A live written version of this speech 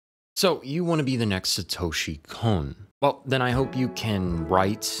So you want to be the next Satoshi Kon. Well, then I hope you can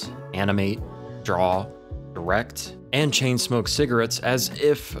write, animate, draw, direct, and chain smoke cigarettes as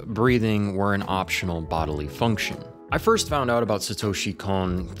if breathing were an optional bodily function. I first found out about Satoshi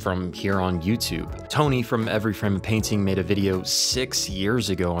Kon from here on YouTube. Tony from Every Frame of Painting made a video 6 years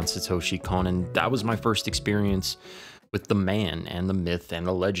ago on Satoshi Kon, and that was my first experience with the man and the myth and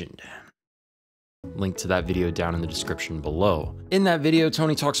the legend. Link to that video down in the description below. In that video,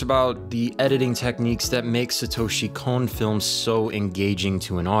 Tony talks about the editing techniques that make Satoshi Kon films so engaging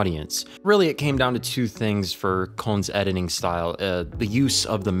to an audience. Really, it came down to two things for Kon's editing style, the use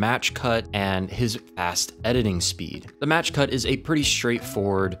of the match cut and his fast editing speed. The match cut is a pretty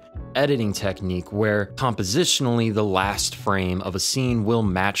straightforward editing technique where compositionally the last frame of a scene will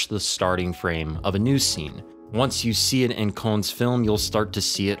match the starting frame of a new scene. Once you see it in Kon's film, you'll start to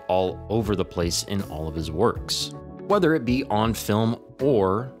see it all over the place in all of his works, whether it be on film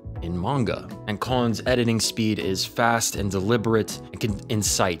or in manga. And Kon's editing speed is fast and deliberate and can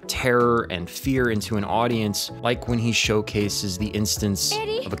incite terror and fear into an audience, like when he showcases the instance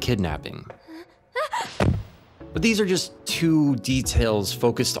of a kidnapping. But these are just two details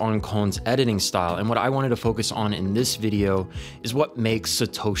focused on Kon's editing style, and what I wanted to focus on in this video is what makes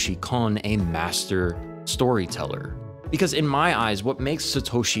Satoshi Kon a master storyteller. Because in my eyes, what makes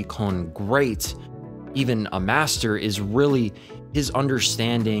Satoshi Kon great, even a master, is really his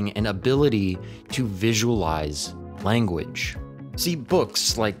understanding and ability to visualize language. See,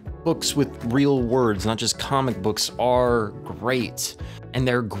 books with real words, not just comic books, are great. And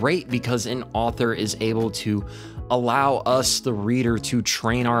they're great because an author is able to allow us, the reader, to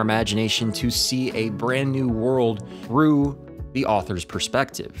train our imagination to see a brand new world through the author's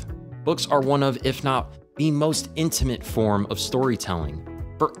perspective. Books are one of, if not the most intimate form of storytelling.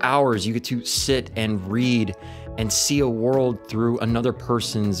 For hours, you get to sit and read and see a world through another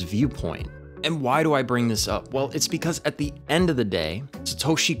person's viewpoint. And why do I bring this up? Well, it's because at the end of the day,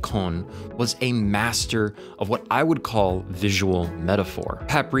 Satoshi Kon was a master of what I would call visual metaphor.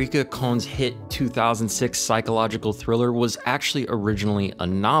 Paprika, Kon's hit 2006 psychological thriller, was actually originally a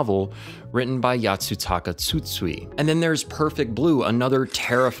novel written by Yatsutaka Tsutsui. And then there's Perfect Blue, another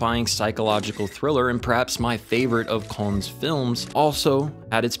terrifying psychological thriller, and perhaps my favorite of Kon's films, also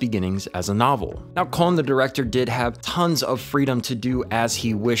had its beginnings as a novel. Now, Kon, the director, did have tons of freedom to do as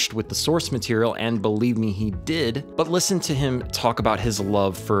he wished with the source material, and believe me, he did, but listen to him talk about his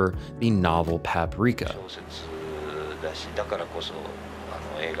love for the novel Paprika.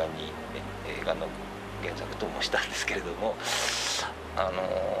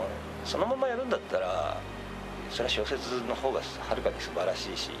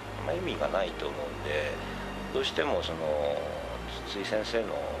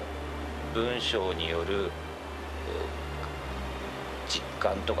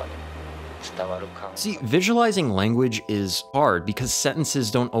 See, visualizing language is hard because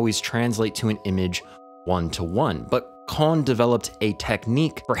sentences don't always translate to an image one-to-one, but Kon developed a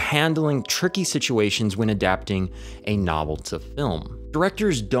technique for handling tricky situations when adapting a novel to film.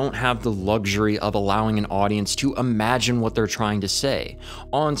 Directors don't have the luxury of allowing an audience to imagine what they're trying to say.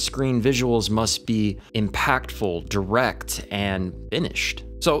 On-screen visuals must be impactful, direct, and finished.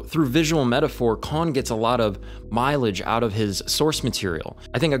 So through visual metaphor, Kon gets a lot of mileage out of his source material.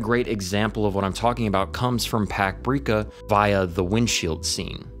 I think a great example of what I'm talking about comes from Paprika via the windshield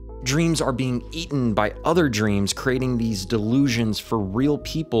scene. Dreams are being eaten by other dreams, creating these delusions for real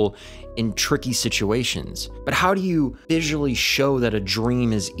people in tricky situations. But how do you visually show that a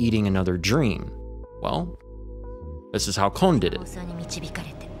dream is eating another dream? Well, this is how Kon did it.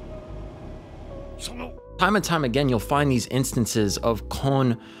 Time and time again, you'll find these instances of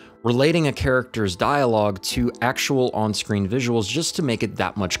Kon relating a character's dialogue to actual on-screen visuals just to make it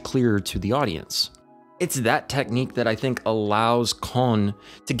that much clearer to the audience. It's that technique that I think allows Kon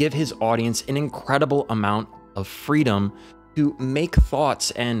to give his audience an incredible amount of freedom to make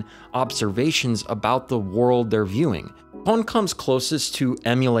thoughts and observations about the world they're viewing. Kon comes closest to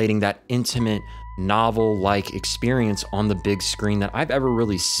emulating that intimate, novel-like experience on the big screen that I've ever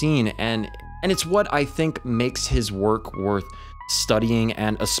really seen, and it's what I think makes his work worth studying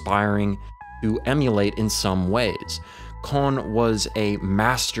and aspiring to emulate in some ways. Kon was a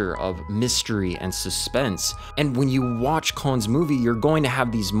master of mystery and suspense, and when you watch Kon's movie, you're going to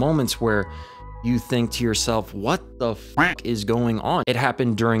have these moments where you think to yourself, what the fuck is going on? It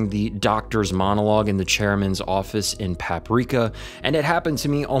happened during the doctor's monologue in the chairman's office in Paprika, and it happened to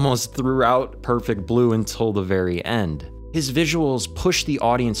me almost throughout Perfect Blue until the very end. His visuals push the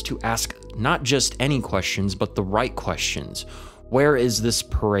audience to ask not just any questions, but the right questions. Where is this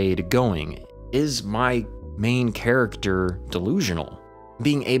parade going? Is my main character delusional?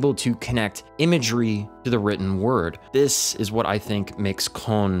 being able to connect imagery to the written word. This is what I think makes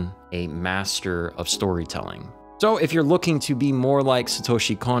Kon a master of storytelling. So if you're looking to be more like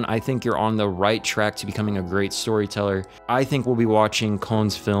Satoshi Kon, I think you're on the right track to becoming a great storyteller. I think we'll be watching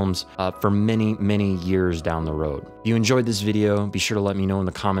Kon's films for many, many years down the road. If you enjoyed this video, be sure to let me know in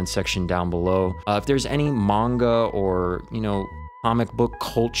the comment section down below. If there's any manga or, comic book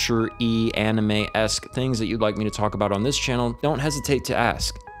culture-y, anime-esque things that you'd like me to talk about on this channel, don't hesitate to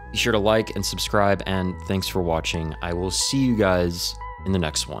ask. Be sure to like and subscribe, and thanks for watching. I will see you guys in the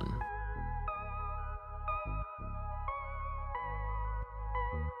next one.